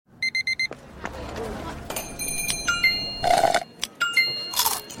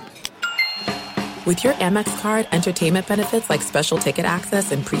With your Amex card, entertainment benefits like special ticket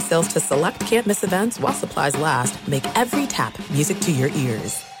access and pre-sales to select can't-miss events while supplies last make every tap music to your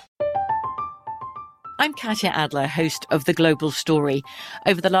ears. I'm Katya Adler, host of The Global Story.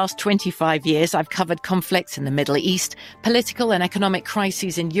 Over the last 25 years, I've covered conflicts in the Middle East, political and economic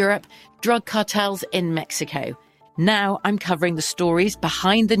crises in Europe, drug cartels in Mexico. Now I'm covering the stories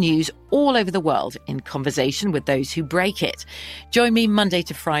behind the news all over the world in conversation with those who break it. Join me Monday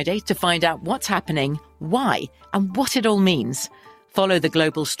to Friday to find out what's happening, why, and what it all means. Follow The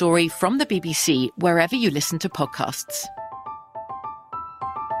Global Story from the BBC wherever you listen to podcasts.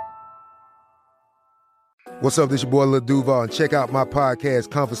 What's up, this your boy Lil Duval, and check out my podcast,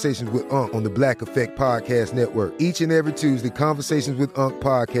 Conversations with Unc, on the Black Effect Podcast Network. Each and every Tuesday, Conversations with Unc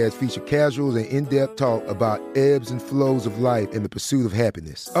podcast feature casuals and in-depth talk about ebbs and flows of life and the pursuit of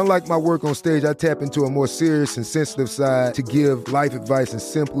happiness. Unlike my work on stage, I tap into a more serious and sensitive side to give life advice and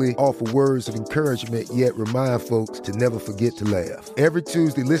simply offer words of encouragement, yet remind folks to never forget to laugh. Every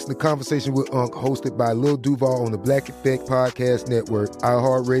Tuesday, listen to Conversation with Unc, hosted by Lil Duval on the Black Effect Podcast Network,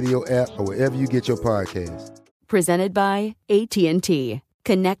 iHeartRadio app, or wherever you get your podcasts. Presented by AT&T.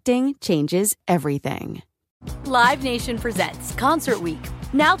 Connecting changes everything. Live Nation presents Concert Week.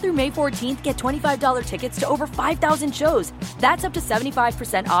 Now through May 14th, get $25 tickets to over 5,000 shows. That's up to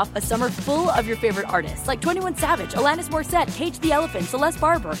 75% off a summer full of your favorite artists like 21 Savage, Alanis Morissette, Cage the Elephant, Celeste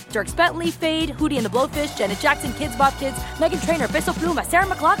Barber, Dierks Bentley, Fade, Hootie and the Blowfish, Janet Jackson, Kidz Bop Kids, Meghan Trainor, Peso Pluma, Sarah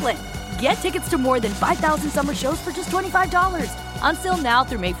McLachlan. Get tickets to more than 5,000 summer shows for just $25. Until now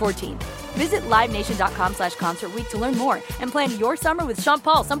through May 14th. Visit LiveNation.com/Concert Week to learn more and plan your summer with Sean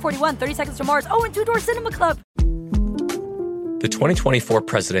Paul, Sum 41, 30 Seconds to Mars, and Two Door Cinema Club. The 2024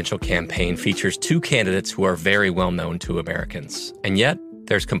 presidential campaign features two candidates who are very well known to Americans. And yet,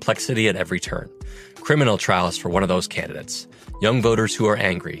 there's complexity at every turn. Criminal trials for one of those candidates. Young voters who are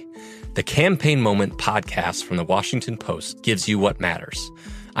angry. The Campaign Moment podcast from the Washington Post gives you what matters.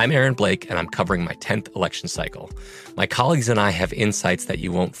 I'm Aaron Blake, and I'm covering my 10th election cycle. My colleagues and I have insights that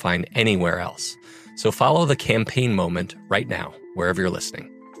you won't find anywhere else. So follow the Campaign Moment right now, wherever you're listening.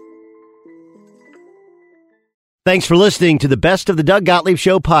 Thanks for listening to the Best of the Doug Gottlieb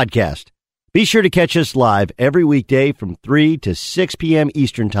Show podcast. Be sure to catch us live every weekday from 3 to 6 p.m.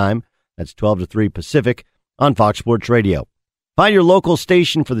 Eastern Time. That's 12 to 3 Pacific on Fox Sports Radio. Find your local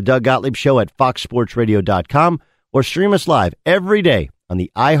station for the Doug Gottlieb Show at foxsportsradio.com or stream us live every day on the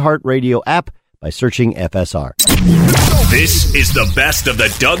iHeartRadio app by searching FSR. This is the Best of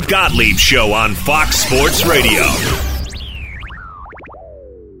the Doug Gottlieb Show on Fox Sports Radio.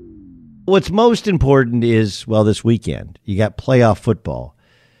 What's most important is, well, this weekend, you got playoff football.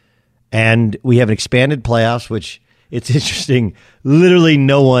 And we have an expanded playoffs, which it's interesting. Literally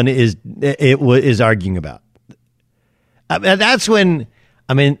no one is arguing about. That's one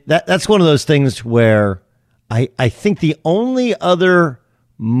of those things where I think the only other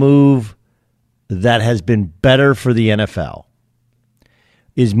move that has been better for the NFL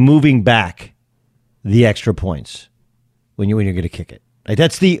is moving back the extra points when you're going to kick it. Like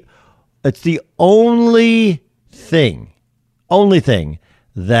that's the only thing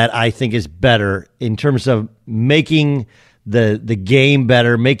that I think is better in terms of making the game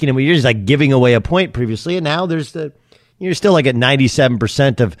better, making it. You're just like giving away a point previously, and now you're still like at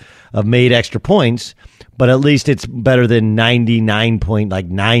 97% of made extra points, but at least it's better than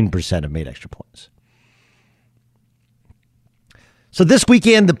 99.9% of made extra points. So this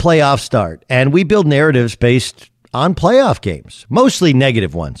weekend, the playoffs start, and we build narratives based on playoff games, mostly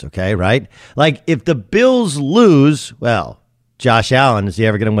negative ones, okay, right? Like if the Bills lose, well, Josh Allen, is he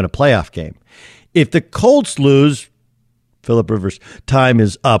ever going to win a playoff game? If the Colts lose, Phillip Rivers' time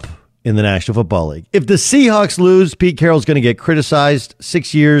is up in the National Football League. If the Seahawks lose, Pete Carroll's going to get criticized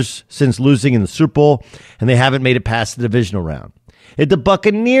 6 years since losing in the Super Bowl, and they haven't made it past the divisional round. If the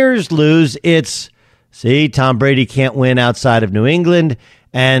Buccaneers lose, it's, see, Tom Brady can't win outside of New England,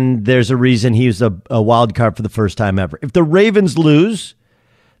 and there's a reason he was a wild card for the first time ever. If the Ravens lose,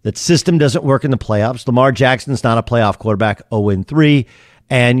 that system doesn't work in the playoffs. Lamar Jackson's not a playoff quarterback, 0-3,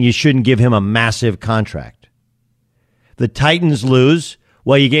 and you shouldn't give him a massive contract. The Titans lose.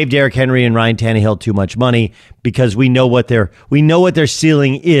 Well, you gave Derrick Henry and Ryan Tannehill too much money because we know what their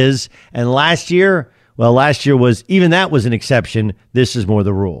ceiling is. And last year was, even that was an exception. This is more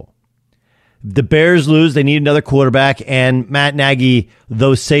the rule. The Bears lose. They need another quarterback. And Matt Nagy,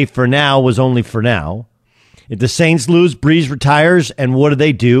 though safe for now, was only for now. If the Saints lose, Breeze retires. And what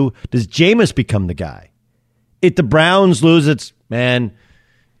do? Does Jameis become the guy? If the Browns lose, it's, man,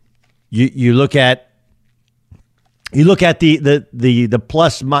 you look at the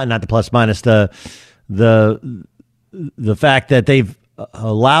plus, not the plus minus, the fact that they've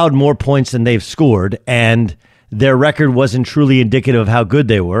allowed more points than they've scored, and their record wasn't truly indicative of how good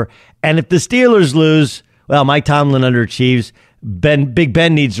they were. And if the Steelers lose, well, Mike Tomlin underachieves. Big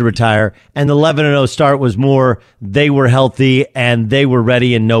Ben needs to retire. And the 11-0 start was more they were healthy and they were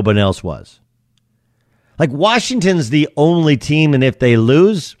ready and nobody else was. Like, Washington's the only team, and if they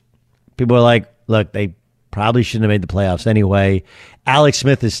lose, people are like, look, they probably shouldn't have made the playoffs anyway. Alex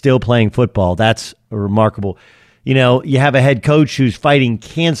Smith is still playing football. That's remarkable. You know, you have a head coach who's fighting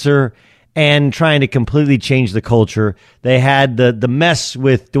cancer and trying to completely change the culture. They had the mess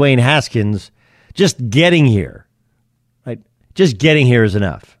with Dwayne Haskins. Just getting here, right? Just getting here is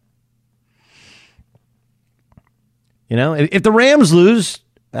enough. You know, if the Rams lose,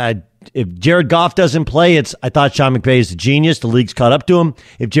 if Jared Goff doesn't play, I thought Sean McVay is a genius. The league's caught up to him.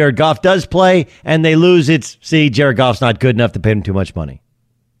 If Jared Goff does play and they lose, Jared Goff's not good enough to pay him too much money.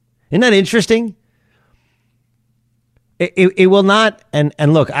 Isn't that interesting? It will not, and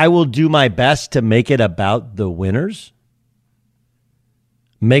look, I will do my best to make it about the winners.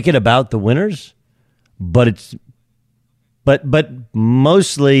 Make it about the winners, but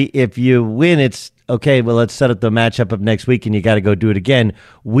mostly if you win, it's okay. Well, let's set up the matchup of next week, and you got to go do it again.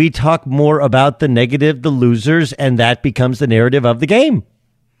 We talk more about the negative, the losers, and that becomes the narrative of the game.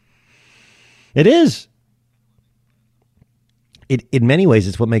 It is. In many ways,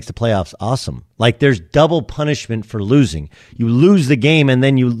 it's what makes the playoffs awesome. Like, there's double punishment for losing. You lose the game, and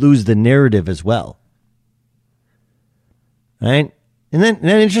then you lose the narrative as well. Right? Isn't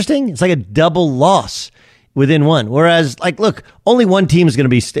that interesting? It's like a double loss within one. Whereas, like, look, only one team is going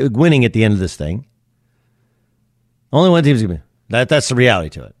to be winning at the end of this thing. Only one team is going to be. That's the reality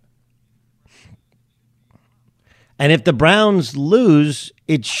to it. And if the Browns lose,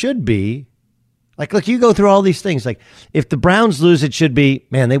 it should be. Like, look, you go through all these things. Like, if the Browns lose, it should be,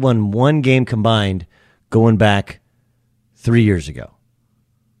 man, they won one game combined going back 3 years ago.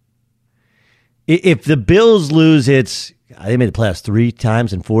 If the Bills lose, they made the playoffs 3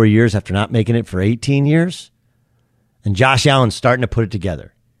 times in 4 years after not making it for 18 years. And Josh Allen's starting to put it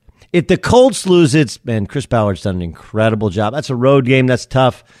together. If the Colts lose, man, Chris Ballard's done an incredible job. That's a road game. That's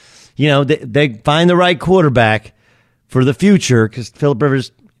tough. You know, they find the right quarterback for the future because Phillip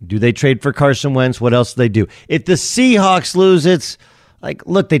Rivers. Do they trade for Carson Wentz? What else do they do? If the Seahawks lose, it's like,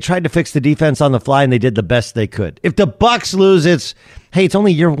 look, they tried to fix the defense on the fly and they did the best they could. If the Bucs lose, it's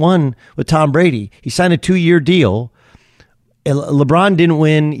only year one with Tom Brady. He signed a 2-year deal. LeBron didn't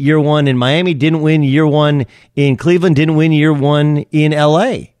win year one in Miami, didn't win year one in Cleveland, didn't win year one in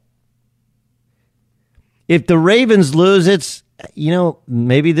LA. If the Ravens lose, it's,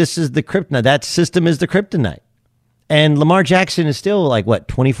 maybe this is the kryptonite. That system is the kryptonite. And Lamar Jackson is still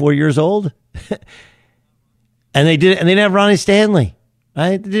 24 years old. and they didn't have Ronnie Stanley.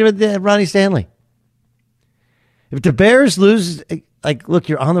 Right? They didn't have Ronnie Stanley. If the Bears lose, look,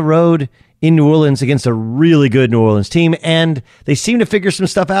 you're on the road in New Orleans against a really good New Orleans team, and they seem to figure some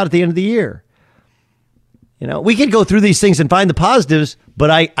stuff out at the end of the year. We could go through these things and find the positives, but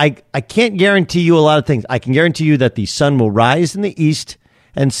I can't guarantee you a lot of things. I can guarantee you that the sun will rise in the east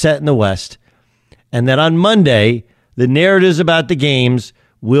and set in the west, and that on Monday, the narratives about the games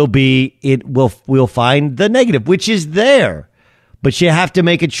will be, we'll find the negative, which is there. But you have to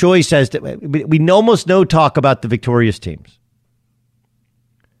make a choice as to, we almost no talk about the victorious teams.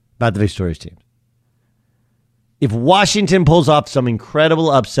 If Washington pulls off some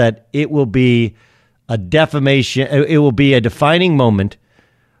incredible upset, it will be a defamation. It will be a defining moment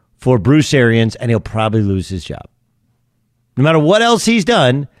for Bruce Arians, and he'll probably lose his job. No matter what else he's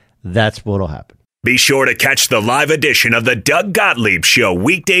done, that's what'll happen. Be sure to catch the live edition of the Doug Gottlieb Show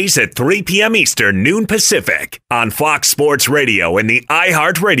weekdays at 3 p.m. Eastern, noon Pacific on Fox Sports Radio and the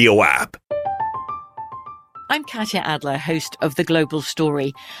iHeartRadio app. I'm Katya Adler, host of The Global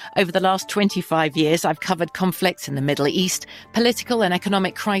Story. Over the last 25 years, I've covered conflicts in the Middle East, political and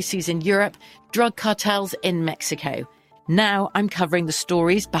economic crises in Europe, drug cartels in Mexico. Now I'm covering the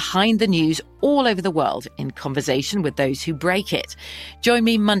stories behind the news all over the world in conversation with those who break it. Join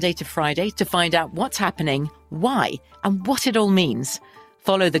me Monday to Friday to find out what's happening, why, and what it all means.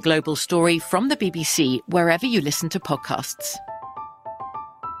 Follow The Global Story from the BBC wherever you listen to podcasts.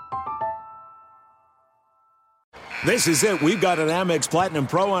 This is it. We've got an Amex Platinum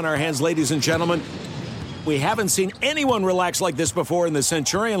Pro on our hands, ladies and gentlemen. We haven't seen anyone relax like this before in the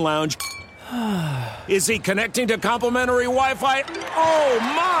Centurion Lounge. Is he connecting to complimentary Wi-Fi? Oh,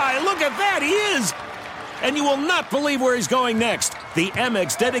 my! Look at that! He is! And you will not believe where he's going next. The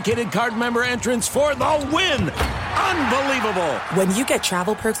Amex dedicated card member entrance for the win! Unbelievable! When you get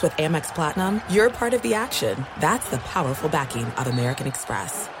travel perks with Amex Platinum, you're part of the action. That's the powerful backing of American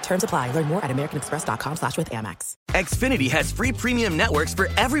Express. Terms apply. Learn more at americanexpress.com/withAmex. Xfinity has free premium networks for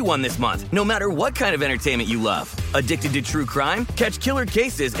everyone this month, no matter what kind of entertainment you love. Addicted to true crime? Catch killer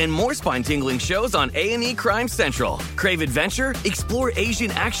cases and more spine-tingling shows on A&E Crime Central. Crave adventure? Explore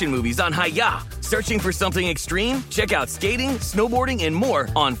Asian action movies on Hi-Ya. Searching for something extreme? Check out skating, snowboarding, and more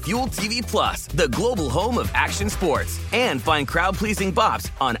on Fuel TV Plus, the global home of action sports. And find crowd-pleasing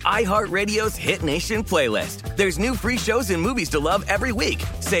bops on iHeartRadio's Hit Nation playlist. There's new free shows and movies to love every week.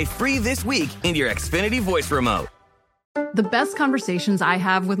 Say free this week in your Xfinity voice remote. The best conversations I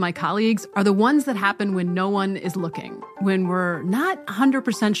have with my colleagues are the ones that happen when no one is looking, when we're not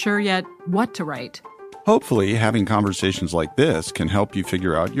 100% sure yet what to write. Hopefully, having conversations like this can help you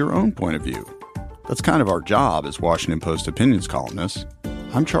figure out your own point of view. That's kind of our job as Washington Post opinions columnists.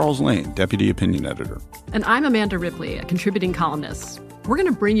 I'm Charles Lane, Deputy Opinion Editor. And I'm Amanda Ripley, a contributing columnist. We're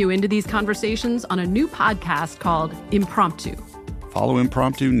going to bring you into these conversations on a new podcast called Impromptu. Follow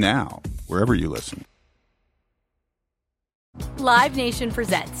Impromptu now, wherever you listen. Live Nation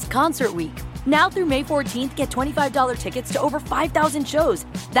presents Concert Week. Now through May 14th, get $25 tickets to over 5,000 shows.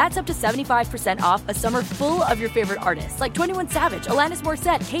 That's up to 75% off a summer full of your favorite artists like 21 Savage, Alanis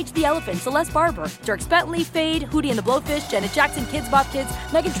Morissette, Cage the Elephant, Celeste Barber, Dierks Bentley, Fade, Hootie and the Blowfish, Janet Jackson, Kids Bop Kids,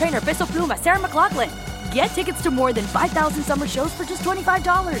 Meghan Trainor, Peso Pluma, Sarah McLachlan. Get tickets to more than 5,000 summer shows for just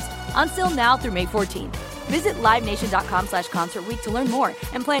 $25. Until now through May 14th. Visit LiveNation.com/Concert Week to learn more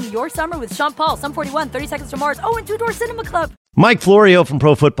and plan your summer with Sean Paul, Sum 41, 30 Seconds to Mars, and Two Door Cinema Club. Mike Florio from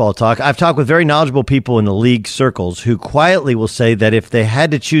Pro Football Talk. I've talked with very knowledgeable people in the league circles who quietly will say that if they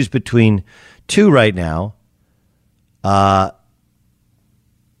had to choose between two right now,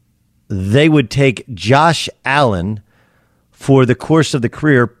 they would take Josh Allen for the course of the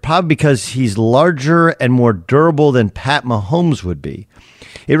career, probably because he's larger and more durable than Pat Mahomes would be.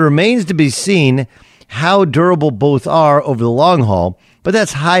 It remains to be seen how durable both are over the long haul, but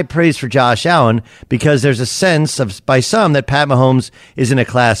that's high praise for Josh Allen because there's a sense of, by some, that Pat Mahomes is in a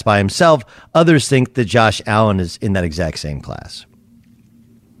class by himself. Others think that Josh Allen is in that exact same class.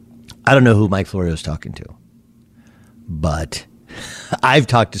 I don't know who Mike Florio is talking to, but I've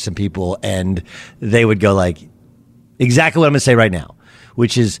talked to some people and they would go like exactly what I'm going to say right now,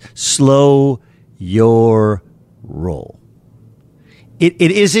 which is slow your roll. It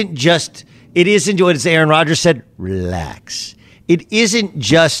isn't what Aaron Rodgers said, relax. It isn't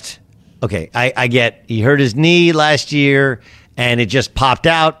just, okay, I get he hurt his knee last year and it just popped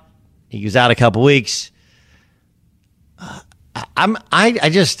out. He was out a couple weeks. I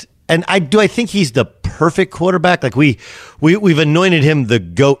think he's the perfect quarterback. Like we've anointed him the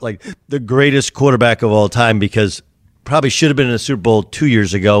GOAT, like the greatest quarterback of all time, because probably should have been in the Super Bowl 2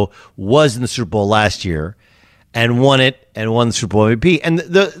 years ago, was in the Super Bowl last year, and won it, and won the Super Bowl MVP. And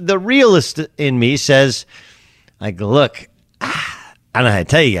the realist in me says, like, look, I don't know how to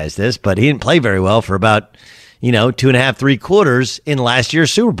tell you guys this, but he didn't play very well for about, 2.5, 3 quarters in last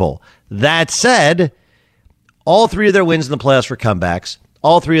year's Super Bowl. That said, all 3 of their wins in the playoffs were comebacks.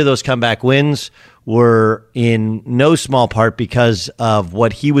 All 3 of those comeback wins were in no small part because of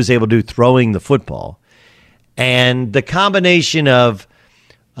what he was able to do throwing the football. And the combination of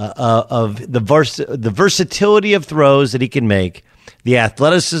the versatility of throws that he can make, the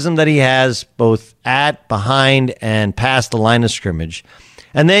athleticism that he has both at, behind, and past the line of scrimmage,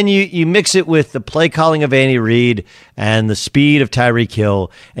 and then you mix it with the play calling of Andy Reid and the speed of Tyreek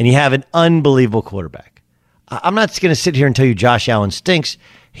Hill, and you have an unbelievable quarterback. I'm not going to sit here and tell you Josh Allen stinks.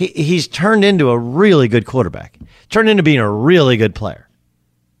 He's turned into a really good quarterback. Turned into being a really good player.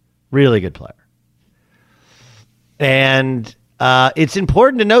 Really good player. And it's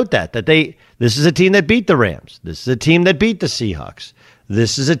important to note that this is a team that beat the Rams. This is a team that beat the Seahawks.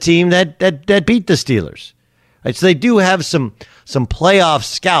 This is a team that beat the Steelers. Right? So they do have some playoff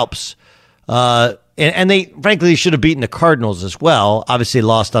scalps, and they frankly should have beaten the Cardinals as well. Obviously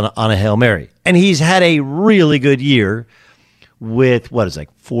lost on a Hail Mary. And he's had a really good year with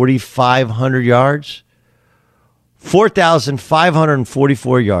 4,500 yards,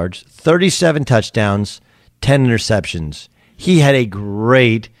 4,544 yards, 37 touchdowns, 10 interceptions. He had a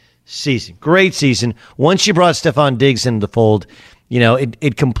great season. Great season. Once you brought Stephon Diggs into the fold,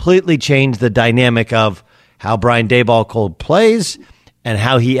 it completely changed the dynamic of how Brian Daboll called plays and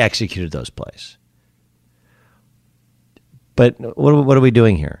how he executed those plays. But what are we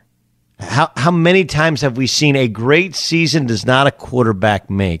doing here? How many times have we seen a great season does not a quarterback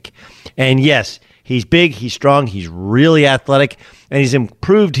make? And yes, he's big, he's strong, he's really athletic, and he's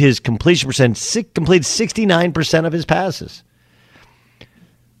improved his completion percentage, completed 69% of his passes.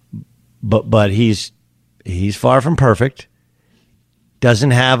 But he's far from perfect.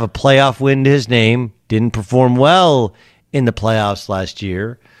 Doesn't have a playoff win to his name. Didn't perform well in the playoffs last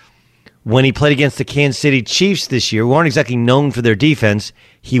year. When he played against the Kansas City Chiefs this year, who aren't exactly known for their defense,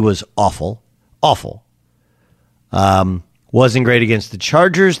 he was awful. Awful. Wasn't great against the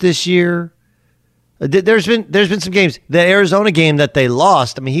Chargers this year. There's been some games. The Arizona game that they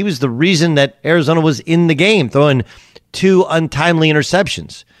lost, I mean, he was the reason that Arizona was in the game, throwing 2 untimely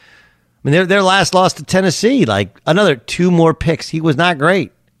interceptions. I mean, their last loss to Tennessee, like another 2 more picks. He was not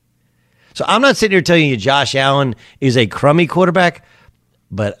great. So I'm not sitting here telling you Josh Allen is a crummy quarterback,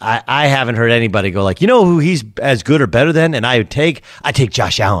 but I haven't heard anybody go like, you know who he's as good or better than? And I take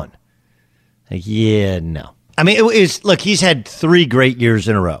Josh Allen. Like, yeah, no. I mean, look, he's had 3 great years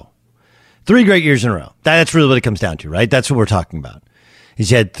in a row. 3 great years in a row. That's really what it comes down to, right? That's what we're talking about.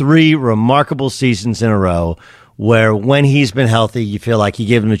 He's had 3 remarkable seasons in a row where when he's been healthy, you feel like he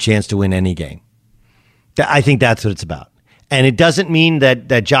gave him a chance to win any game. I think that's what it's about. And it doesn't mean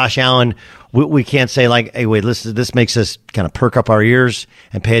that Josh Allen, we can't say like, hey, wait, listen, this makes us kind of perk up our ears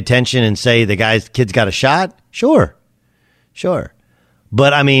and pay attention and say the kid's got a shot. Sure.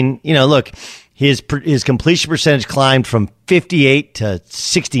 But I mean, look, his completion percentage climbed from 58 to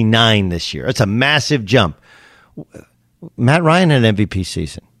 69 this year. It's a massive jump. Matt Ryan had an MVP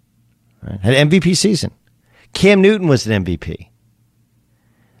season. Right? Had an MVP season. Cam Newton was an MVP.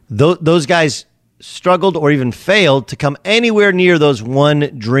 Those guys struggled or even failed to come anywhere near those one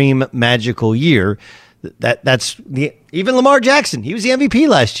dream magical year. Even Lamar Jackson, he was the MVP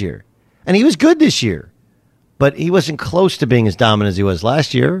last year, and he was good this year, but he wasn't close to being as dominant as he was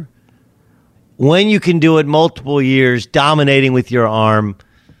last year. When you can do it multiple years, dominating with your arm,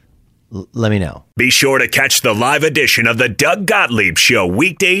 let me know. Be sure to catch the live edition of the Doug Gottlieb Show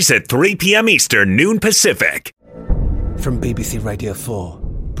weekdays at 3 p.m. Eastern, noon Pacific. From BBC Radio 4,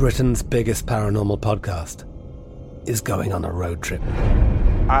 Britain's biggest paranormal podcast is going on a road trip.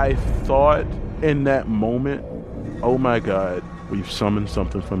 I thought in that moment, oh my God, we've summoned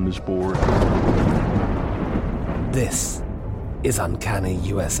something from this board. This is Uncanny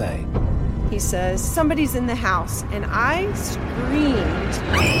USA. He says, somebody's in the house, and I screamed.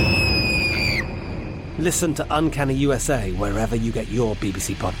 Listen to Uncanny USA wherever you get your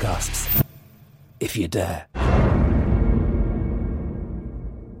BBC podcasts, if you dare.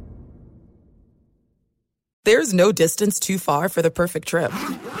 There's no distance too far for the perfect trip.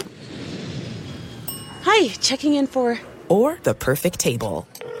 Hi, checking in for... Or the perfect table.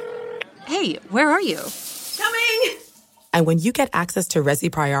 Hey, where are you? Coming! And when you get access to Resi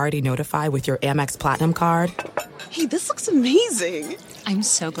Priority Notify with your Amex Platinum card... Hey, this looks amazing. I'm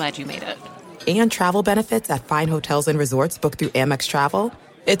so glad you made it. And travel benefits at fine hotels and resorts booked through Amex Travel,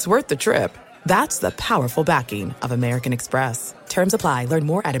 it's worth the trip. That's the powerful backing of American Express. Terms apply. Learn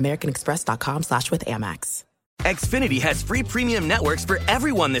more at americanexpress.com/withAmex. Xfinity has free premium networks for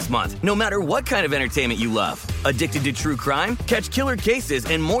everyone this month, no matter what kind of entertainment you love. Addicted to true crime? Catch killer cases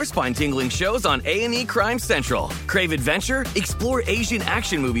and more spine-tingling shows on A&E Crime Central. Crave adventure? Explore Asian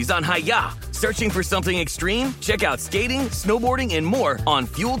action movies on Hi-Ya. Searching for something extreme? Check out skating, snowboarding, and more on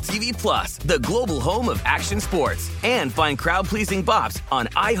Fuel TV Plus, the global home of action sports. And find crowd-pleasing bops on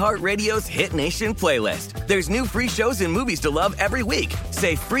iHeartRadio's Hit Nation playlist. There's new free shows and movies to love every week.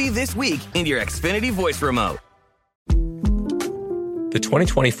 Say free this week in your Xfinity voice remote. The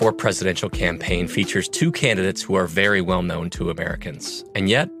 2024 presidential campaign features 2 candidates who are very well known to Americans. And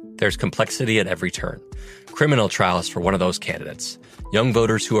yet, there's complexity at every turn. Criminal trials for one of those candidates. Young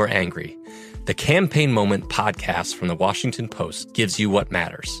voters who are angry. The Campaign Moment podcast from the Washington Post gives you what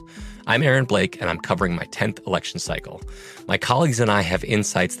matters. I'm Aaron Blake, and I'm covering my 10th election cycle. My colleagues and I have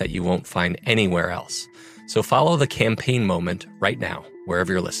insights that you won't find anywhere else. So follow The Campaign Moment right now,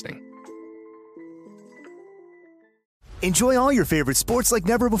 wherever you're listening. Enjoy all your favorite sports like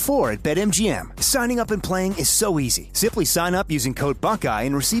never before at BetMGM. Signing up and playing is so easy. Simply sign up using code Buckeye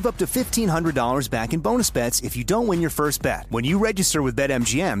and receive up to $1,500 back in bonus bets if you don't win your first bet. When you register with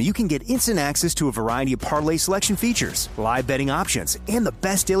BetMGM, you can get instant access to a variety of parlay selection features, live betting options, and the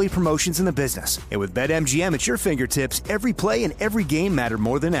best daily promotions in the business. And with BetMGM at your fingertips, every play and every game matter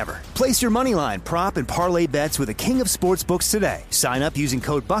more than ever. Place your moneyline, prop, and parlay bets with the king of sportsbooks today. Sign up using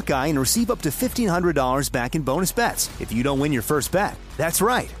code Buckeye and receive up to $1,500 back in bonus bets if you don't win your first bet. That's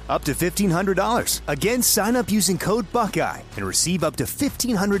right, up to $1,500. Again, sign up using code Buckeye and receive up to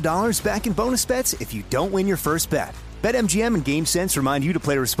 $1,500 back in bonus bets if you don't win your first bet. BetMGM and GameSense remind you to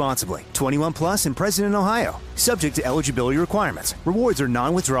play responsibly. 21 plus and present in Ohio. Subject to eligibility requirements. Rewards are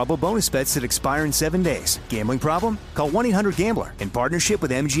non-withdrawable bonus bets that expire in 7 days. Gambling problem? Call 1-800-GAMBLER in partnership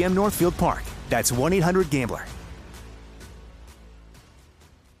with MGM Northfield Park. That's 1-800-GAMBLER.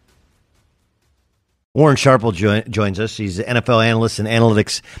 Warren Sharp joins us. He's an NFL analyst and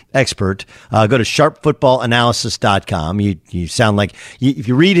analytics expert. Go to sharpfootballanalysis.com. You sound like, if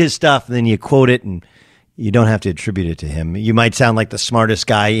you read his stuff, then you quote it, and you don't have to attribute it to him. You might sound like the smartest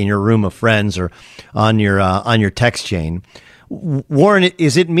guy in your room of friends or on your text chain. Warren,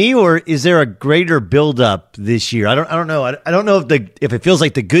 is it me, or is there a greater buildup this year? I don't know. I don't know if it feels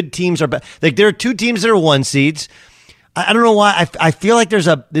like the good teams are like there are two teams that are 1 seeds. I don't know why. I feel like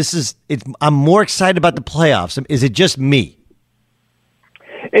I'm more excited about the playoffs. Is it just me?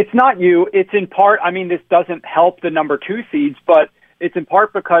 It's not you. It's in part, this doesn't help the number 2 seeds, but it's in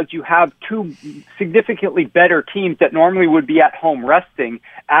part because you have two significantly better teams that normally would be at home resting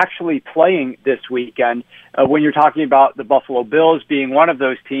actually playing this weekend. When you're talking about the Buffalo Bills being one of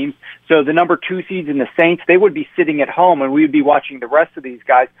those teams. So the number 2 seeds and the Saints, they would be sitting at home, and we would be watching the rest of these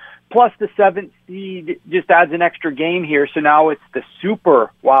guys. Plus the 7th seed just adds an extra game here. So now it's the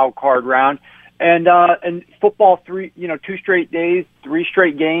super wild card round. And football, 2 straight days, 3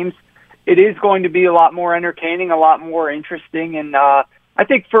 straight games. It is going to be a lot more entertaining, a lot more interesting. And I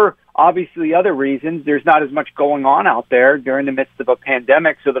think for obviously other reasons, there's not as much going on out there during the midst of a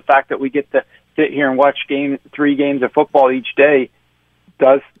pandemic. So the fact that we get to sit here and watch 3 games of football each day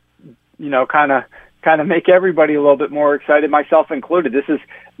does, kind of make everybody a little bit more excited, myself included. This is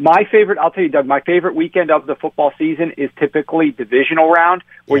my favorite. I'll tell you, Doug, my favorite weekend of the football season is typically divisional round,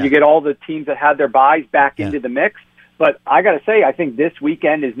 where you get all the teams that had their byes back into the mix. But I got to say, I think this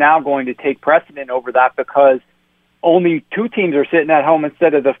weekend is now going to take precedent over that because only 2 teams are sitting at home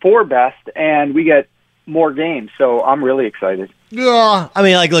instead of the 4 best, and we get more games. So I'm really excited. Yeah.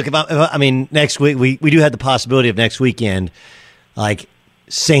 Look, next week, we do have the possibility of next weekend, like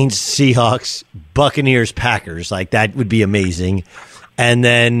Saints, Seahawks, Buccaneers, Packers. Like, that would be amazing. And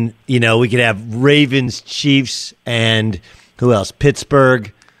then, we could have Ravens, Chiefs, and who else?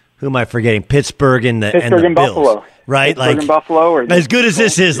 Pittsburgh. Who am I forgetting? Pittsburgh and the Bills. Buffalo. Right? Pittsburgh and Buffalo. As good as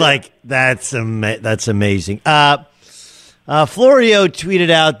this is, that's amazing. Florio tweeted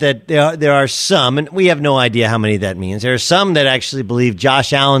out that there are some, and we have no idea how many that means. There are some that actually believe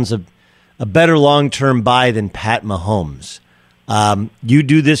Josh Allen's a better long-term buy than Pat Mahomes. You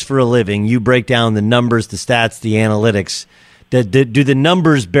do this for a living. You break down the numbers, the stats, the analytics. Do the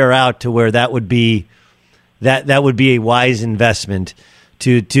numbers bear out to where that would be a wise investment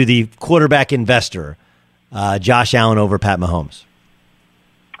to the quarterback investor, Josh Allen over Pat Mahomes?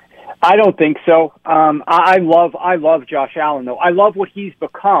 I don't think so. I love Josh Allen, though. I love what he's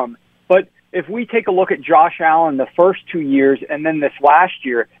become. But if we take a look at Josh Allen the first 2 years and then this last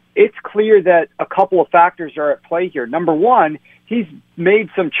year, it's clear that a couple of factors are at play here. Number one, he's made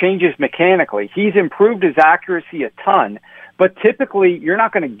some changes mechanically. He's improved his accuracy a ton. But typically, you're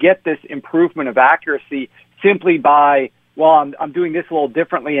not going to get this improvement of accuracy simply by, I'm doing this a little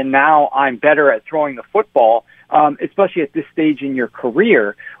differently, and now I'm better at throwing the football, especially at this stage in your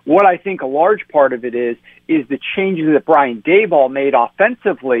career. What I think a large part of it is the changes that Brian Daboll made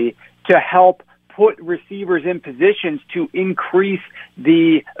offensively to help put receivers in positions to increase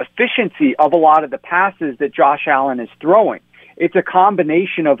the efficiency of a lot of the passes that Josh Allen is throwing. It's a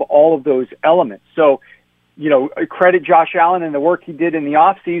combination of all of those elements. So, credit Josh Allen and the work he did in the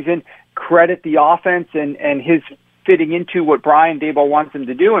offseason, credit the offense and his fitting into what Brian Daboll wants him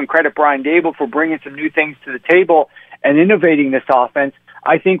to do, and credit Brian Daboll for bringing some new things to the table and innovating this offense.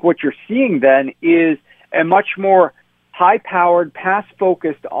 I think what you're seeing then is a much more high-powered,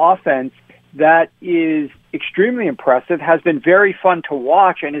 pass-focused offense that is extremely impressive, has been very fun to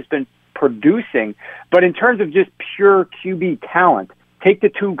watch, and has been producing. But in terms of just pure QB talent, take the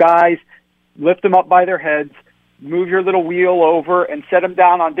 2 guys, lift them up by their heads, move your little wheel over, and set them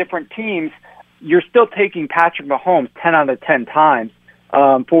down on different teams. You're still taking Patrick Mahomes 10 out of 10 times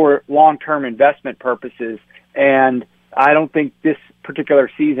for long-term investment purposes, and I don't think this particular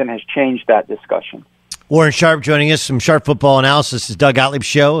season has changed that discussion. Warren Sharp joining us from Sharp Football Analysis. This is Doug Gottlieb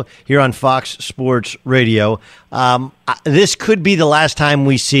Show here on Fox Sports Radio. This could be the last time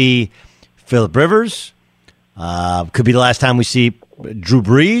we see Phillip Rivers. Could be the last time we see Drew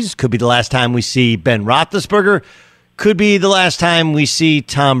Brees. Could be the last time we see Ben Roethlisberger. Could be the last time we see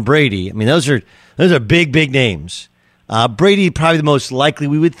Tom Brady. I mean, those are big, big names. Brady probably the most likely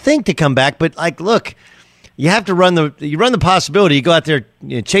we would think to come back, but look, you have to run the possibility. You go out there,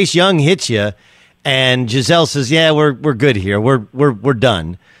 Chase Young hits you, and Giselle says, "Yeah, we're good here. We're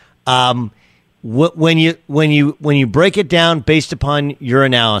done." When you break it down based upon your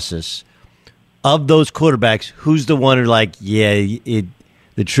analysis of those quarterbacks, who's the one who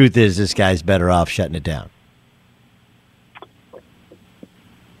the truth is this guy's better off shutting it down?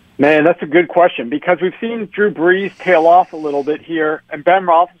 Man, that's a good question, because we've seen Drew Brees tail off a little bit here, and Ben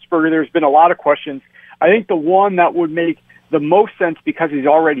Roethlisberger, there's been a lot of questions I think the one that would make the most sense because he's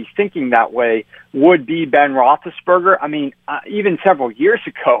already thinking that way would be Ben Roethlisberger. I mean, even several years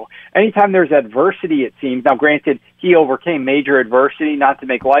ago, anytime there's adversity, it seems. Now, granted, he overcame major adversity, not to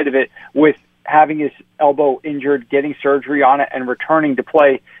make light of it, with having his elbow injured, getting surgery on it, and returning to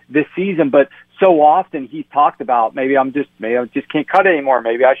play this season. But so often he's talked about, maybe I just can't cut it anymore.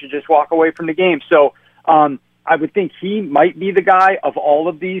 Maybe I should just walk away from the game. So I would think he might be the guy of all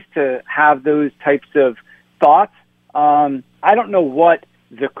of these to have those types of thoughts. I don't know what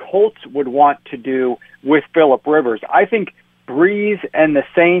the Colts would want to do with Phillip Rivers. I think Breeze and the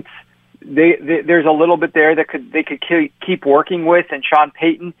Saints, there's a little bit there that they could keep working with, and Sean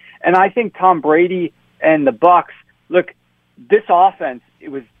Payton. And I think Tom Brady and the Bucs. Look, this offense, it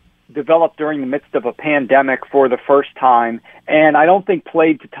was developed during the midst of a pandemic for the first time, and I don't think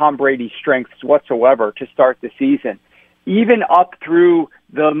played to Tom Brady's strengths whatsoever to start the season. Even up through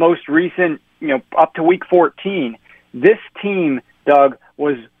the most recent, up to week 14. This team, Doug,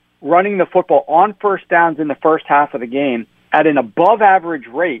 was running the football on first downs in the first half of the game at an above-average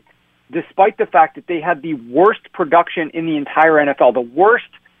rate, despite the fact that they had the worst production in the entire NFL, the worst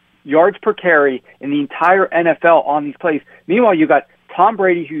yards per carry in the entire NFL on these plays. Meanwhile, you got Tom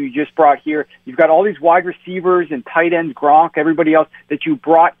Brady, who you just brought here. You've got all these wide receivers and tight ends, Gronk, everybody else that you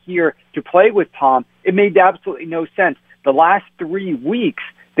brought here to play with Tom. It made absolutely no sense. The last 3 weeks,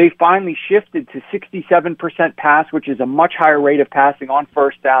 they finally shifted to 67% pass, which is a much higher rate of passing on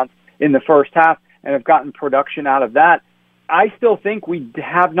first downs in the first half, and have gotten production out of that. I still think we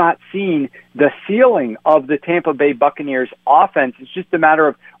have not seen the ceiling of the Tampa Bay Buccaneers offense. It's just a matter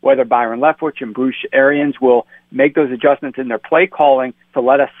of whether Byron Leftwich and Bruce Arians will make those adjustments in their play calling to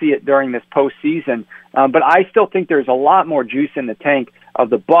let us see it during this postseason. But I still think there's a lot more juice in the tank of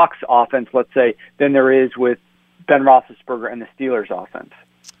the Bucs offense, let's say, than there is with Ben Roethlisberger and the Steelers offense.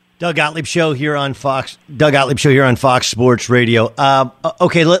 Doug Gottlieb show here on Fox. Doug Gottlieb show here on Fox Sports Radio.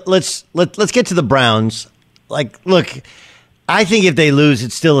 Okay, let's get to the Browns. Look, I think if they lose,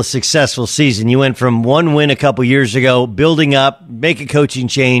 it's still a successful season. You went from one win a couple years ago, building up, make a coaching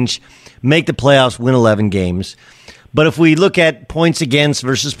change, make the playoffs, win 11 games. But if we look at points against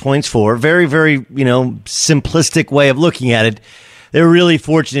versus points for, very, very simplistic way of looking at it. They're really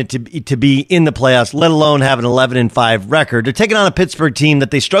fortunate to be in the playoffs, let alone have an 11-5 record. They're taking on a Pittsburgh team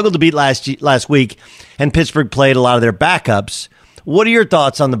that they struggled to beat last week, and Pittsburgh played a lot of their backups. What are your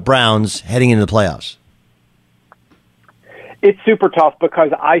thoughts on the Browns heading into the playoffs? It's super tough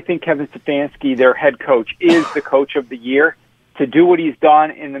because I think Kevin Stefanski, their head coach, is the coach of the year. To do what he's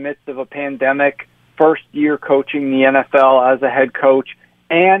done in the midst of a pandemic, first year coaching the NFL as a head coach,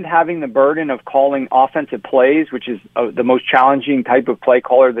 and having the burden of calling offensive plays, which is the most challenging type of play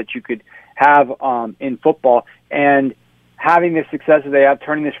caller that you could have in football, and having the success that they have,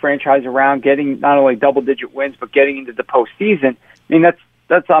 turning this franchise around, getting not only double-digit wins, but getting into the postseason. I mean,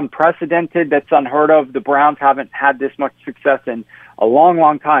 that's unprecedented. That's unheard of. The Browns haven't had this much success in a long,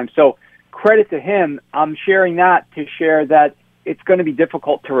 long time. So credit to him. I'm sharing that to share that it's going to be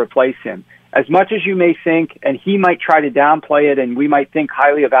difficult to replace him. As much as you may think, and he might try to downplay it, and we might think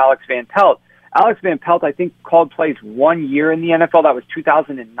highly of Alex Van Pelt. Alex Van Pelt, I think, called plays 1 year in the NFL. That was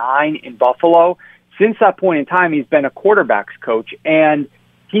 2009 in Buffalo. Since that point in time, he's been a quarterback's coach, and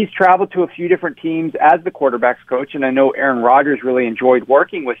he's traveled to a few different teams as the quarterback's coach, and I know Aaron Rodgers really enjoyed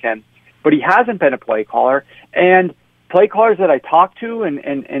working with him, but he hasn't been a play caller. And play callers that I talk to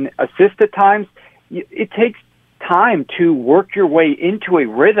and assist at times, it takes time to work your way into a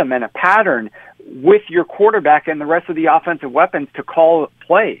rhythm and a pattern with your quarterback and the rest of the offensive weapons to call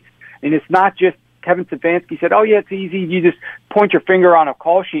plays. And it's not just Kevin Stefanski said, oh, yeah, it's easy. You just point your finger on a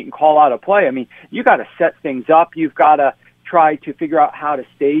call sheet and call out a play. I mean, you got to set things up. You've got to try to figure out how to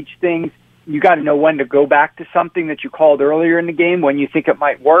stage things. You got to know when to go back to something that you called earlier in the game when you think it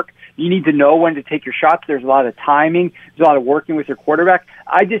might work. You need to know when to take your shots. There's a lot of timing. There's a lot of working with your quarterback.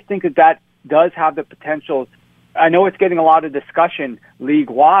 I just think that does have the potential. I know it's getting a lot of discussion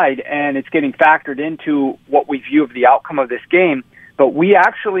league-wide, and it's getting factored into what we view of the outcome of this game, but we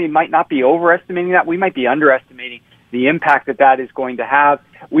actually might not be overestimating that. We might be underestimating the impact that is going to have.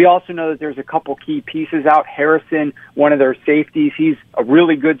 We also know that there's a couple key pieces out. Harrison, one of their safeties, he's a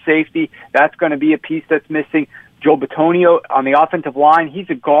really good safety. That's going to be a piece that's missing. Joe Bitonio on the offensive line, he's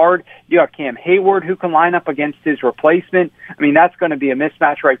a guard. You got Cam Hayward who can line up against his replacement. I mean, that's going to be a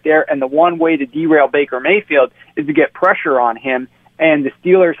mismatch right there. And the one way to derail Baker Mayfield is to get pressure on him. And the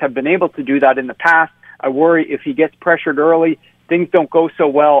Steelers have been able to do that in the past. I worry if he gets pressured early, things don't go so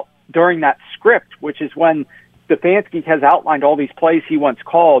well during that script, which is when Stefanski has outlined all these plays he once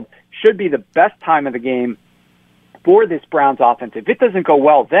called, should be the best time of the game for this Browns offense. If it doesn't go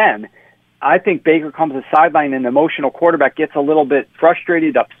well then, I think Baker comes to the sideline, and the emotional quarterback gets a little bit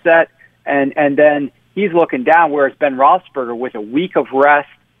frustrated, upset, and then he's looking down, whereas Ben Roethlisberger, with a week of rest,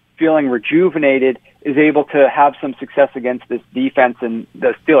 feeling rejuvenated, is able to have some success against this defense, and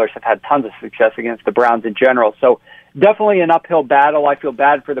the Steelers have had tons of success against the Browns in general. So definitely an uphill battle. I feel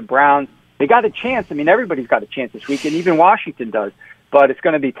bad for the Browns. They got a chance. I mean, everybody's got a chance this week, and even Washington does, but it's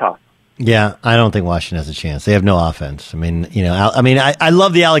going to be tough. Yeah, I don't think Washington has a chance. They have no offense. I mean, I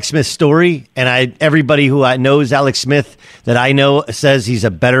love the Alex Smith story, and everybody who knows Alex Smith that I know says he's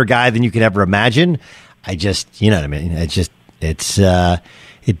a better guy than you could ever imagine. I just, you know what I mean?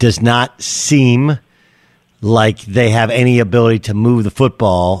 It does not seem like they have any ability to move the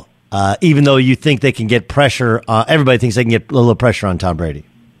football, even though you think they can get pressure. Everybody thinks they can get a little pressure on Tom Brady.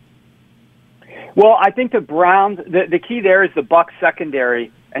 Well, I think the Browns, the key there is the Bucs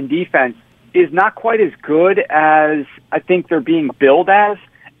secondary and defense is not quite as good as I think they're being billed as.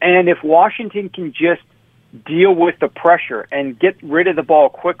 And if Washington can just deal with the pressure and get rid of the ball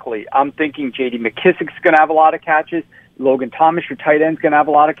quickly, I'm thinking J.D. McKissic's going to have a lot of catches. Logan Thomas, your tight end's going to have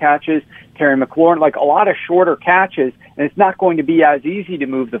a lot of catches. Terry McLaurin, like a lot of shorter catches, and it's not going to be as easy to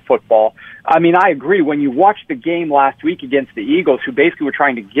move the football. I mean, I agree. When you watched the game last week against the Eagles, who basically were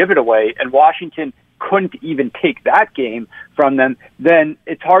trying to give it away, and Washington couldn't even take that game from them, then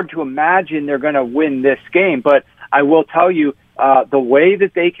it's hard to imagine they're going to win this game. But I will tell you, the way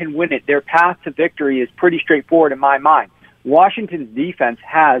that they can win it, their path to victory is pretty straightforward in my mind. Washington's defense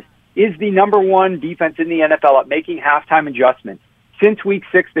is the number one defense in the NFL at making halftime adjustments. Since week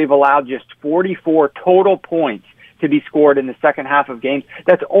 6, they've allowed just 44 total points to be scored in the second half of games.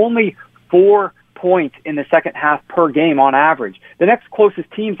 That's only 4 points in the second half per game on average. The next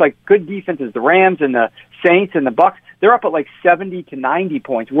closest teams, like good defenses, the Rams and the Saints and the Bucs, they're up at like 70 to 90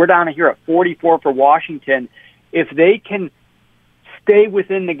 points. We're down here at 44 for Washington. If they can stay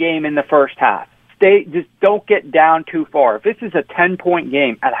within the game in the first half, just don't get down too far. If this is a 10-point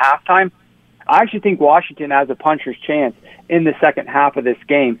game at halftime, I actually think Washington has a puncher's chance in the second half of this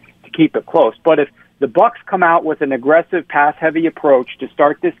game to keep it close. But if the Bucs come out with an aggressive pass-heavy approach to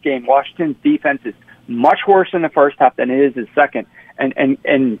start this game, Washington's defense is much worse in the first half than it is in the second,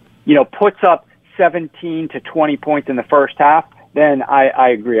 and puts up 17 to 20 points in the first half, then I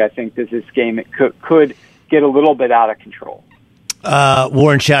agree. I think this game it could get a little bit out of control.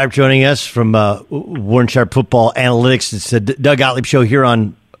 Warren Sharp joining us from Warren Sharp Football Analytics. It's the Doug Gottlieb Show here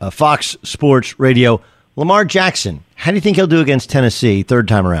on Fox Sports Radio. Lamar Jackson, how do you think he'll do against Tennessee third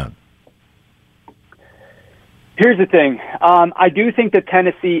time around? Here's the thing. I do think that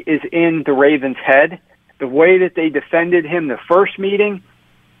Tennessee is in the Ravens' head. The way that they defended him the first meeting,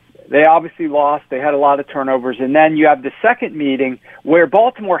 they obviously lost. They had a lot of turnovers. And then you have the second meeting where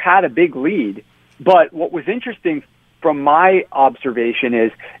Baltimore had a big lead. But what was interesting from my observation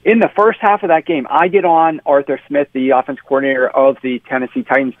is in the first half of that game, I get on Arthur Smith, the offense coordinator of the Tennessee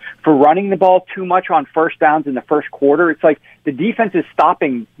Titans, for running the ball too much on first downs in the first quarter. It's like the defense is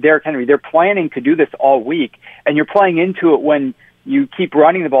stopping Derrick Henry. They're planning to do this all week, and you're playing into it when you keep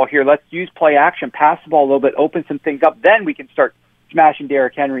running the ball here. Let's use play action, pass the ball a little bit, open some things up. Then we can start smashing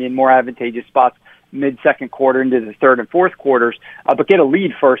Derrick Henry in more advantageous spots mid-second quarter into the third and fourth quarters, but get a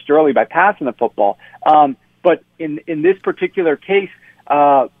lead first early by passing the football. But in this particular case,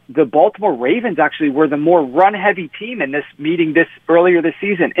 the Baltimore Ravens actually were the more run-heavy team in this meeting earlier this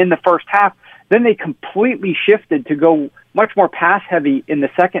season in the first half. Then they completely shifted to go much more pass-heavy in the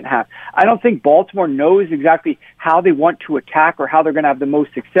second half. I don't think Baltimore knows exactly how they want to attack or how they're going to have the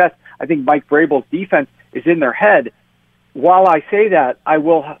most success. I think Mike Vrabel's defense is in their head. While I say that, I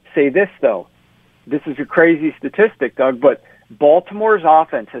will say this, though. This is a crazy statistic, Doug, but Baltimore's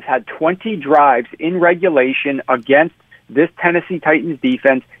offense has had 20 drives in regulation against this Tennessee Titans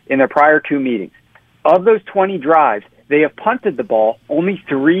defense in their prior 2 meetings. Of those 20 drives, they have punted the ball only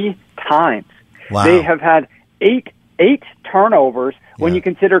 3 times. Wow. They have had eight turnovers when you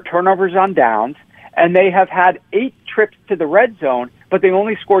consider turnovers on downs, and they have had 8 trips to the red zone, but they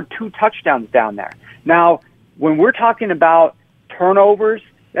only scored 2 touchdowns down there. Now, when we're talking about turnovers,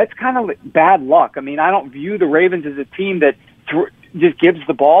 that's kind of bad luck. I mean, I don't view the Ravens as a team that just gives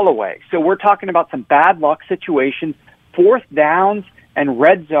the ball away. So we're talking about some bad luck situations. Fourth downs and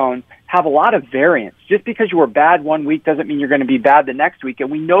red zone have a lot of variance. Just because you were bad one week doesn't mean you're going to be bad the next week.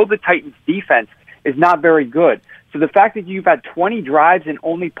 And we know the Titans' defense is not very good. So the fact that you've had 20 drives and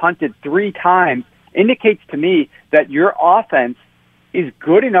only punted 3 times indicates to me that your offense is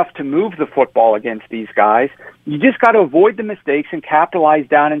good enough to move the football against these guys. You just got to avoid the mistakes and capitalize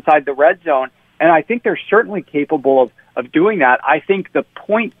down inside the red zone. And I think they're certainly capable of doing that. I think the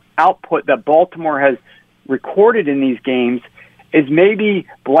point output that Baltimore has recorded in these games is maybe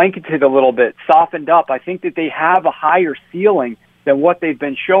blanketed a little bit, softened up. I think that they have a higher ceiling than what they've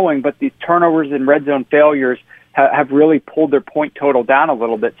been showing, but these turnovers and red zone failures have really pulled their point total down a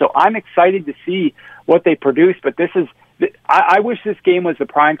little bit. So I'm excited to see what they produce, but I wish this game was the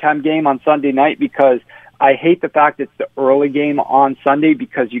primetime game on Sunday night, because I hate the fact it's the early game on Sunday,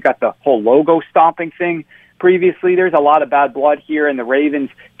 because you got the whole logo stomping thing previously. There's a lot of bad blood here, and the Ravens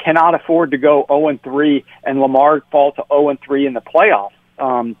cannot afford to go 0-3 and Lamar fall to 0-3 in the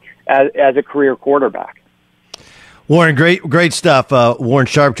playoffs as a career quarterback. Warren, great stuff. Warren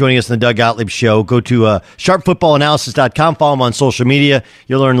Sharp joining us on the Doug Gottlieb Show. Go to sharpfootballanalysis.com. Follow him on social media.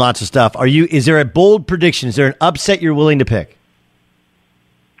 You'll learn lots of stuff. Is there a bold prediction? Is there an upset you're willing to pick?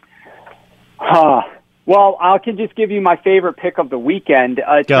 Well, I can just give you my favorite pick of the weekend.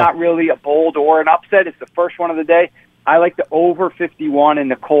 It's not really a bold or an upset. It's the first one of the day. I like the over 51 in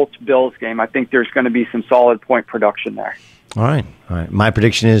the Colts-Bills game. I think there's going to be some solid point production there. All right. My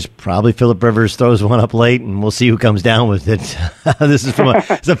prediction is probably Phillip Rivers throws one up late, and we'll see who comes down with it. This is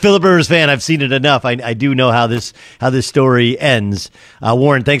as a Phillip Rivers fan. I've seen it enough. I do know how this story ends.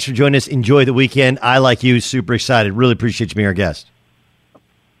 Warren, thanks for joining us. Enjoy the weekend. I, like you, super excited. Really appreciate you being our guest.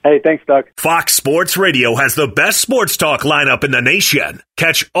 Hey, thanks, Doug. Fox Sports Radio has the best sports talk lineup in the nation.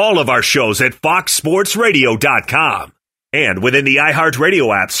 Catch all of our shows at foxsportsradio.com. And within the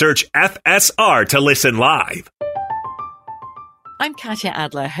iHeartRadio app, search FSR to listen live. I'm Katya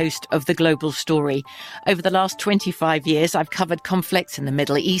Adler, host of The Global Story. Over the last 25 years, I've covered conflicts in the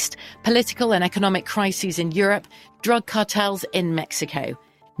Middle East, political and economic crises in Europe, drug cartels in Mexico.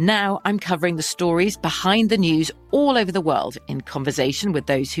 Now I'm covering the stories behind the news all over the world in conversation with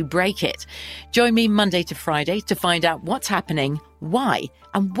those who break it. Join me Monday to Friday to find out what's happening, why,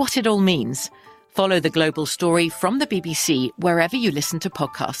 and what it all means. Follow The Global Story from the BBC wherever you listen to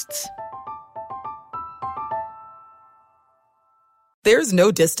podcasts. There's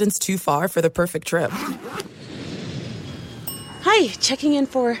no distance too far for the perfect trip. Hi, checking in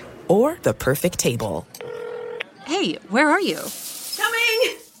for... Or the perfect table. Hey, where are you?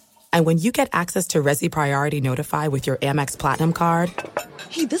 Coming! And when you get access to Resi Priority Notify with your Amex Platinum card...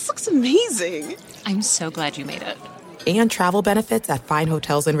 Hey, this looks amazing. I'm so glad you made it. And travel benefits at fine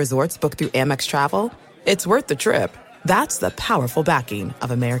hotels and resorts booked through Amex Travel, it's worth the trip. That's the powerful backing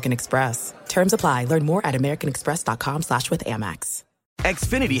of American Express. Terms apply. Learn more at americanexpress.com/withAmex.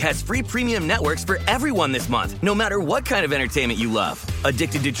 Xfinity has free premium networks for everyone this month, no matter what kind of entertainment you love.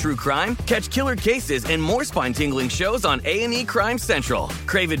 Addicted to true crime? Catch killer cases and more spine-tingling shows on A&E Crime Central.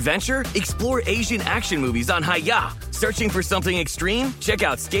 Crave adventure? Explore Asian action movies on Hi-Ya. Searching for something extreme? Check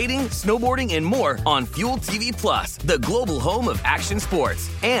out skating, snowboarding, and more on Fuel TV Plus, the global home of action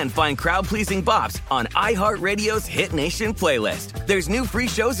sports. And find crowd-pleasing bops on iHeartRadio's Hit Nation playlist. There's new free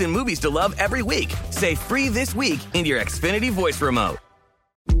shows and movies to love every week. Say free this week in your Xfinity voice remote.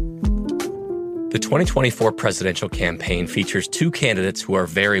 The 2024 presidential campaign features two candidates who are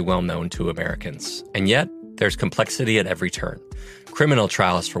very well known to Americans. And yet, there's complexity at every turn. Criminal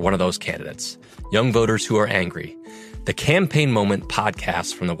trials for one of those candidates. Young voters who are angry. The Campaign Moment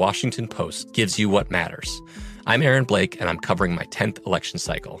podcast from the Washington Post gives you what matters. I'm Aaron Blake, and I'm covering my 10th election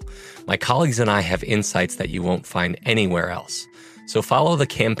cycle. My colleagues and I have insights that you won't find anywhere else. So follow The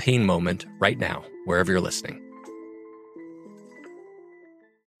Campaign Moment right now, wherever you're listening.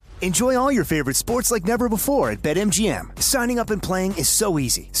 Enjoy all your favorite sports like never before at BetMGM. Signing up and playing is so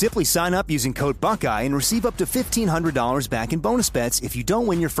easy. Simply sign up using code Buckeye and receive up to $1,500 back in bonus bets if you don't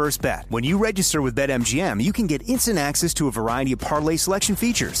win your first bet. When you register with BetMGM, you can get instant access to a variety of parlay selection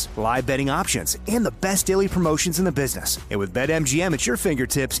features, live betting options, and the best daily promotions in the business. And with BetMGM at your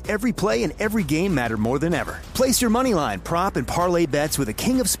fingertips, every play and every game matter more than ever. Place your moneyline, prop, and parlay bets with the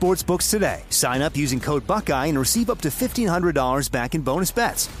king of sportsbooks today. Sign up using code Buckeye and receive up to $1,500 back in bonus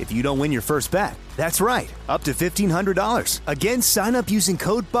bets if you don't win your first bet. That's right, up to $1,500. Again, sign up using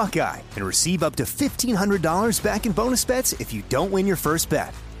code Buckeye and receive up to $1,500 back in bonus bets if you don't win your first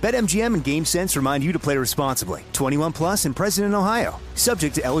bet. BetMGM and GameSense remind you to play responsibly. 21 plus and present in Ohio.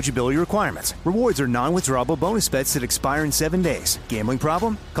 Subject to eligibility requirements. Rewards are non-withdrawable bonus bets that expire in 7 days. Gambling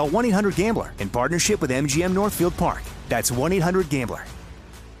problem? Call 1-800-GAMBLER in partnership with MGM Northfield Park. That's 1-800-GAMBLER.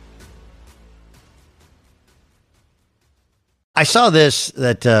 I saw this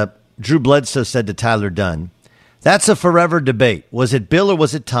that Drew Bledsoe said to Tyler Dunne. That's a forever debate. Was it Bill or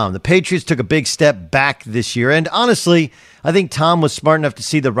was it Tom? The Patriots took a big step back this year. And honestly, I think Tom was smart enough to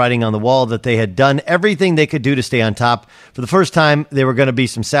see the writing on the wall that they had done everything they could do to stay on top. For the first time, there were going to be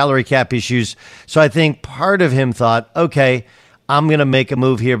some salary cap issues. So I think part of him thought, okay, I'm going to make a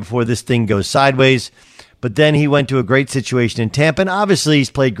move here before this thing goes sideways. But then he went to a great situation in Tampa, and obviously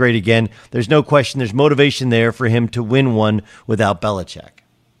he's played great again. There's no question there's motivation there for him to win one without Belichick.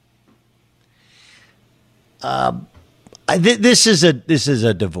 This is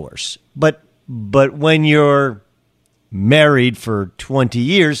a divorce, but when you're married for 20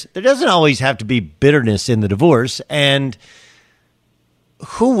 years, there doesn't always have to be bitterness in the divorce, and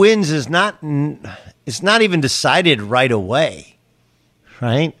who wins is not even decided right away,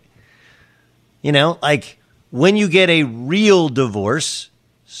 right? You know, like when you get a real divorce,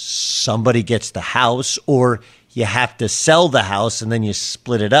 somebody gets the house, or you have to sell the house and then you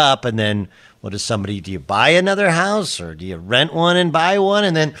split it up. And then do you buy another house, or do you rent one and buy one?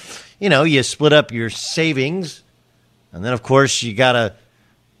 And then, you split up your savings. And then, of course, you got to,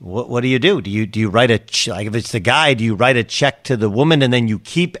 what do you do? Do you write like if it's the guy, do you write a check to the woman and then you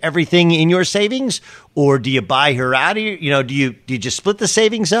keep everything in your savings? Or do you buy her out of your, do you just split the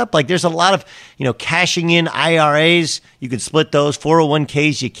savings up? Like there's a lot of, cashing in IRAs. You can split those.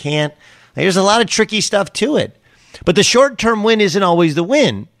 401ks, you can't. There's a lot of tricky stuff to it. But the short-term win isn't always the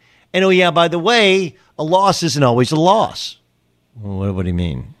win. And, oh, yeah, by the way, a loss isn't always a loss. Well, what do you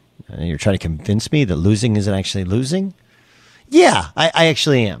mean? You're trying to convince me that losing isn't actually losing? Yeah, I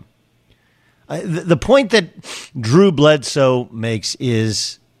actually am. The point that Drew Bledsoe makes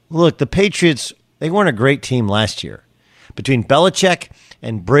is, look, the Patriots, they weren't a great team last year. Between Belichick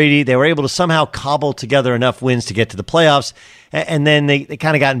and Brady, they were able to somehow cobble together enough wins to get to the playoffs, and then they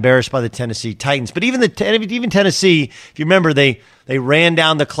kind of got embarrassed by the Tennessee Titans. But even Tennessee, if you remember, they ran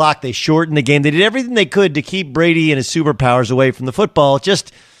down the clock, they shortened the game, they did everything they could to keep Brady and his superpowers away from the football,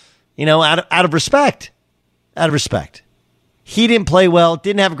 just out of respect. Out of respect. He didn't play well,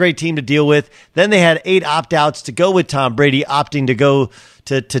 didn't have a great team to deal with. Then they had 8 opt-outs to go with Tom Brady, opting to go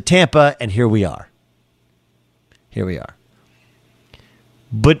to Tampa, and here we are. Here we are.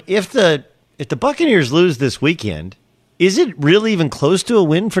 But if the Buccaneers lose this weekend, is it really even close to a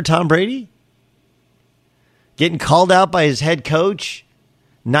win for Tom Brady? Getting called out by his head coach?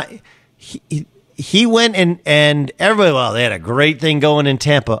 He went and everybody, they had a great thing going in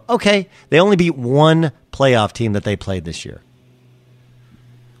Tampa. Okay, they only beat one playoff team that they played this year.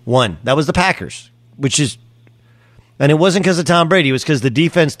 One. That was the Packers, and it wasn't because of Tom Brady. It was because the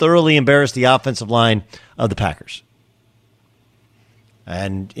defense thoroughly embarrassed the offensive line of the Packers.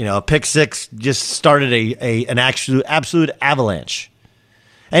 And, a pick six just started an absolute avalanche.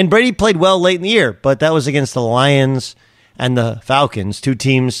 And Brady played well late in the year, but that was against the Lions and the Falcons, 2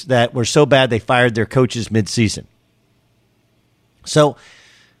 teams that were so bad they fired their coaches midseason. So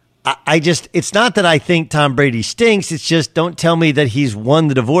it's not that I think Tom Brady stinks. It's just don't tell me that he's won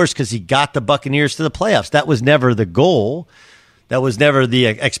the divorce because he got the Buccaneers to the playoffs. That was never the goal. That was never the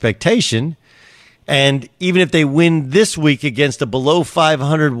expectation. And even if they win this week against a below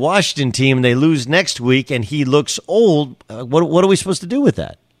 500 Washington team and they lose next week and he looks old, what are we supposed to do with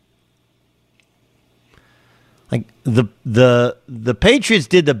that? Like the Patriots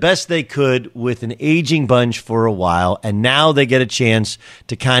did the best they could with an aging bunch for a while, and now they get a chance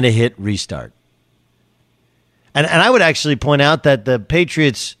to kind of hit restart. And I would actually point out that the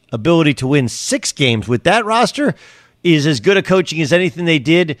Patriots' ability to win 6 games with that roster is as good a coaching as anything they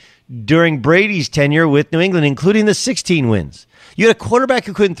did during Brady's tenure with New England, including the 16 wins. You had a quarterback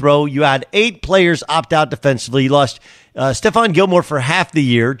who couldn't throw. You had 8 players opt out defensively. You lost Stephon Gilmore for half the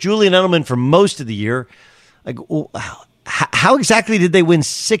year, Julian Edelman for most of the year. Like, how exactly did they win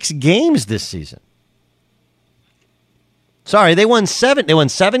 6 games this season? Sorry, they won 7. They won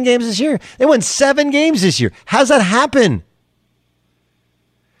 7 games this year. They won 7 games this year. How's that happen?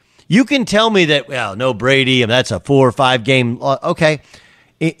 You can tell me that, no Brady, and that's a 4 or 5 game. Okay.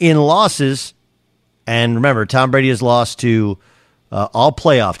 In losses, and remember, Tom Brady has lost to all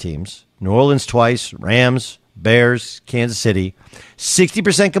playoff teams, New Orleans twice, Rams, Bears, Kansas City,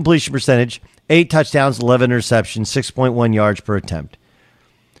 60% completion percentage, 8 touchdowns, 11 interceptions, 6.1 yards per attempt.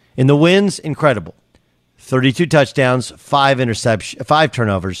 In the wins, incredible. 32 touchdowns, 5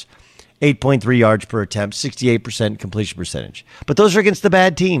 turnovers, 8.3 yards per attempt, 68% completion percentage. But those are against the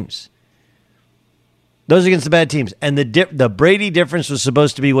bad teams. Those are against the bad teams. And the Brady difference was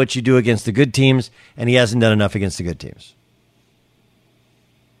supposed to be what you do against the good teams, and he hasn't done enough against the good teams.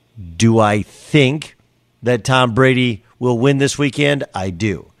 Do I think that Tom Brady will win this weekend? I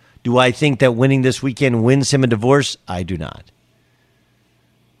do. Do I think that winning this weekend wins him a divorce? I do not.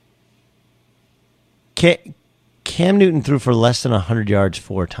 Cam Newton threw for less than 100 yards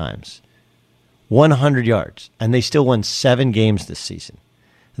 4 times. 100 yards. And they still won 7 games this season.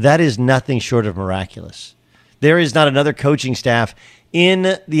 That is nothing short of miraculous. There is not another coaching staff in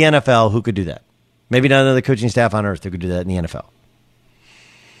the NFL who could do that. Maybe not another coaching staff on earth who could do that in the NFL.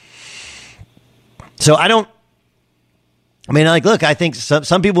 So look, I think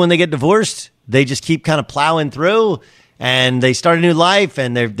some people, when they get divorced, they just keep kind of plowing through and they start a new life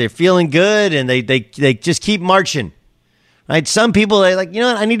and they're feeling good and they just keep marching. Right? Some people, they're like, you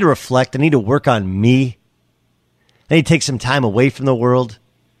know what? I need to reflect. I need to work on me. I need to take some time away from the world.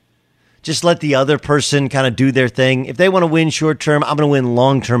 Just let the other person kind of do their thing. If they want to win short term, I'm going to win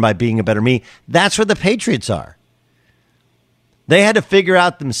long term by being a better me. That's where the Patriots are. They had to figure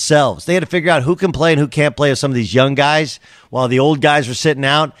out themselves. They had to figure out who can play and who can't play with some of these young guys while the old guys were sitting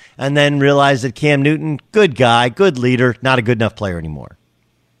out, and then realize that Cam Newton, good guy, good leader, not a good enough player anymore.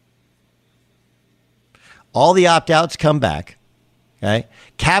 All the opt-outs come back. Okay,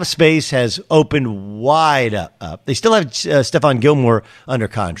 cap space has opened wide up. They still have Stephon Gilmore under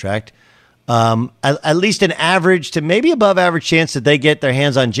contract. At least an average to maybe above average chance that they get their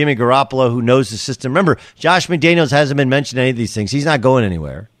hands on Jimmy Garoppolo, who knows the system. Remember, Josh McDaniels hasn't been mentioned in any of these things. He's not going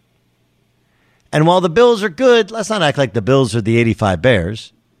anywhere. And while the Bills are good, let's not act like the Bills are the 85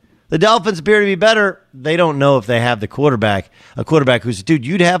 Bears. The Dolphins appear to be better. They don't know if they have a quarterback who's, dude,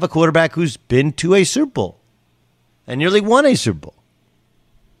 you'd have a quarterback who's been to a Super Bowl and nearly won a Super Bowl.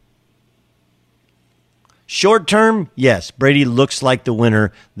 Short term, yes, Brady looks like the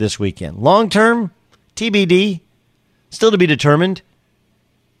winner this weekend. Long term, TBD, still to be determined.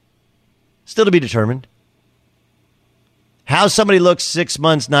 Still to be determined. How somebody looks 6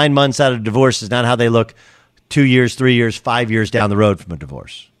 months, 9 months out of a divorce is not how they look 2 years, 3 years, 5 years down the road from a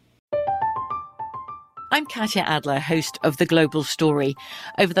divorce. I'm Katya Adler, host of The Global Story.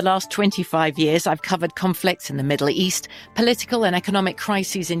 Over the last 25 years, I've covered conflicts in the Middle East, political and economic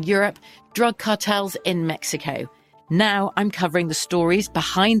crises in Europe, drug cartels in Mexico. Now I'm covering the stories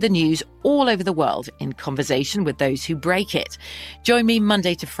behind the news all over the world in conversation with those who break it. Join me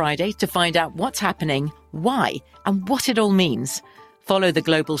Monday to Friday to find out what's happening, why, and what it all means. Follow The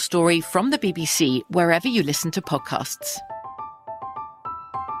Global Story from the BBC wherever you listen to podcasts.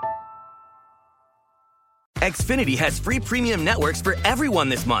 Xfinity has free premium networks for everyone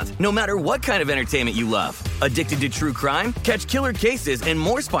this month, no matter what kind of entertainment you love. Addicted to true crime? Catch killer cases and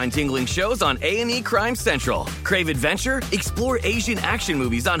more spine-tingling shows on A&E Crime Central. Crave adventure? Explore Asian action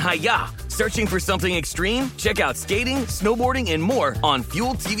movies on Hi-Ya. Searching for something extreme? Check out skating, snowboarding, and more on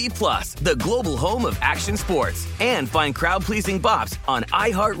Fuel TV Plus, the global home of action sports. And find crowd-pleasing bops on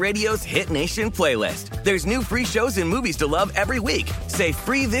iHeartRadio's Hit Nation playlist. There's new free shows and movies to love every week. Say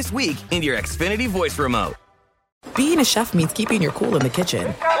free this week in your Xfinity voice remote. Being a chef means keeping your cool in the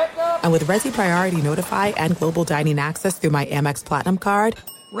kitchen. And with Resi Priority Notify and Global Dining Access through my Amex Platinum card,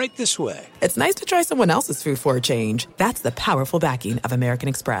 right this way. It's nice to try someone else's food for a change. That's the powerful backing of American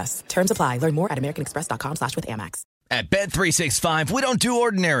Express. Terms apply. Learn more at americanexpress.com/withAmex. At Bet365, we don't do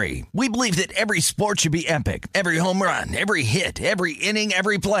ordinary. We believe that every sport should be epic. Every home run, every hit, every inning,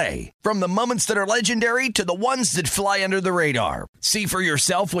 every play. From the moments that are legendary to the ones that fly under the radar. See for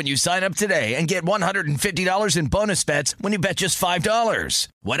yourself when you sign up today and get $150 in bonus bets when you bet just $5.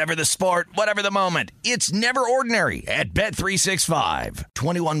 Whatever the sport, whatever the moment, it's never ordinary at Bet365.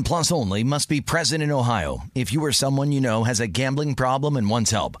 21 plus only. Must be present in Ohio. If you or someone you know has a gambling problem and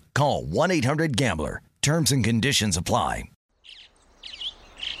wants help, call 1-800-GAMBLER. Terms and conditions apply.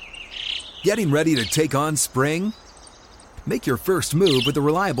 Getting ready to take on spring? Make your first move with the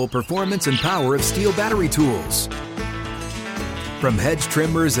reliable performance and power of Steel battery tools. From hedge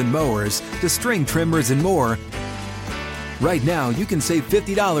trimmers and mowers to string trimmers and more, right now you can save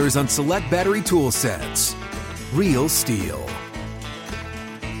 $50 on select battery tool sets. Real Steel.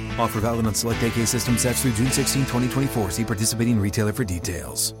 Offer valid on select AK system sets through June 16, 2024. See participating retailer for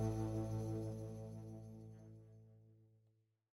details.